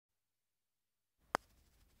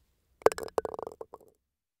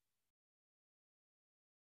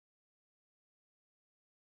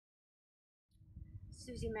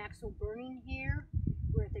Susie Maxwell Berning here.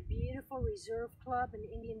 We're at the beautiful Reserve Club in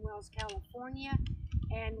Indian Wells, California,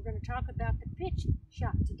 and we're going to talk about the pitch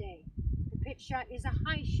shot today. The pitch shot is a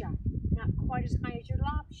high shot, not quite as high as your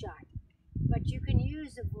lob shot, but you can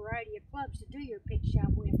use a variety of clubs to do your pitch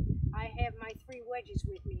shot with. I have my three wedges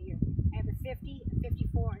with me here. I have a 50, a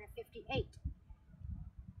 54, and a 58.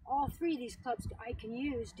 All three of these clubs I can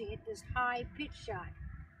use to hit this high pitch shot.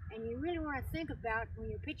 And you really want to think about when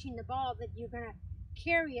you're pitching the ball that you're going to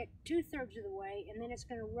carry it 2/3 of the way, and then it's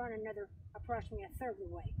going to run another approximately 1/3 of the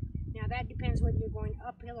way. Now that depends whether you're going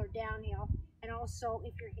uphill or downhill, and also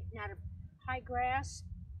if you're hitting out of high grass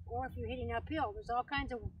or if you're hitting uphill. There's all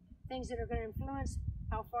kinds of things that are going to influence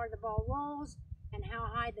how far the ball rolls and how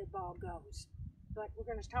high the ball goes. But we're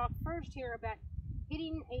going to talk first here about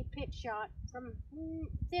hitting a pitch shot from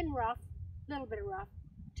thin rough, a little bit of rough,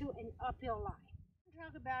 to an uphill line.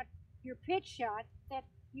 Talk about your pitch shot that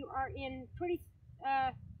you are in pretty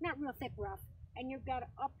not real thick rough, and you've got an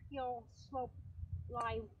uphill slope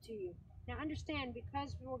lie to you. Now understand,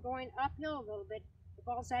 because we're going uphill a little bit, the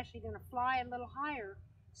ball's actually going to fly a little higher.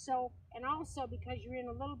 So, and also because you're in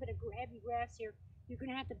a little bit of heavy grass here, you're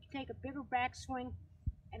going to have to take a bigger backswing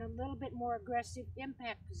and a little bit more aggressive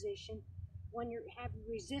impact position when you have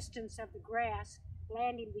resistance of the grass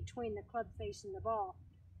landing between the club face and the ball.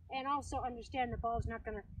 And also understand the ball's not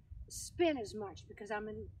going to spin as much because I'm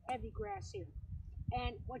in heavy grass here.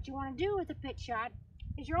 And what you want to do with the pitch shot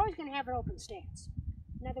is you're always going to have an open stance.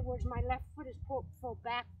 In other words, my left foot is pulled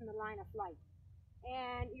back from the line of flight.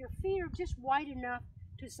 And your feet are just wide enough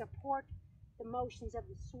to support the motions of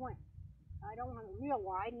the swing. I don't want it real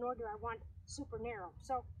wide, nor do I want super narrow.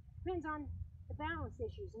 So it depends on the balance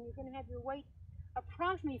issues. And you're going to have your weight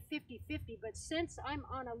approximately 50-50. But since I'm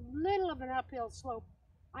on a little of an uphill slope,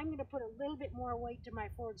 I'm going to put a little bit more weight to my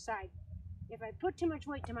forward side. If I put too much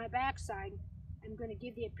weight to my back side, I'm going to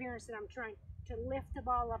give the appearance that I'm trying to lift the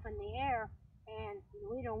ball up in the air, and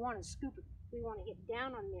we don't want to scoop it. We want to hit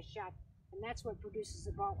down on this shot, and that's what produces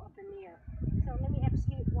the ball up in the air. So let me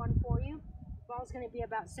execute one for you. The ball's going to be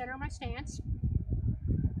about center of my stance.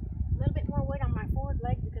 A little bit more weight on my forward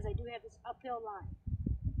leg because I do have this uphill line.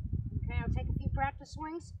 Okay, I'll take a few practice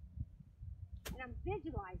swings, and I'm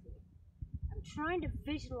visualizing it. I'm trying to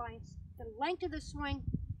visualize the length of the swing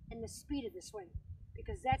and the speed of the swing,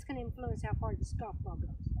 because that's going to influence how far the golf ball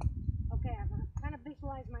goes. Okay, I'm going to kind of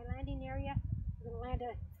visualize my landing area. I'm going to land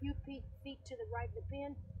a few feet to the right of the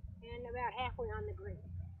pin and about halfway on the green.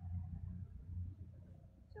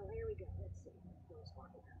 So here we go. Let's see.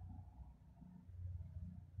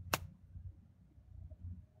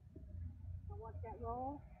 I'll watch that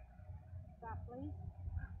roll. Stop, please.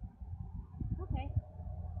 Okay.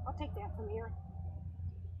 I'll take that from here.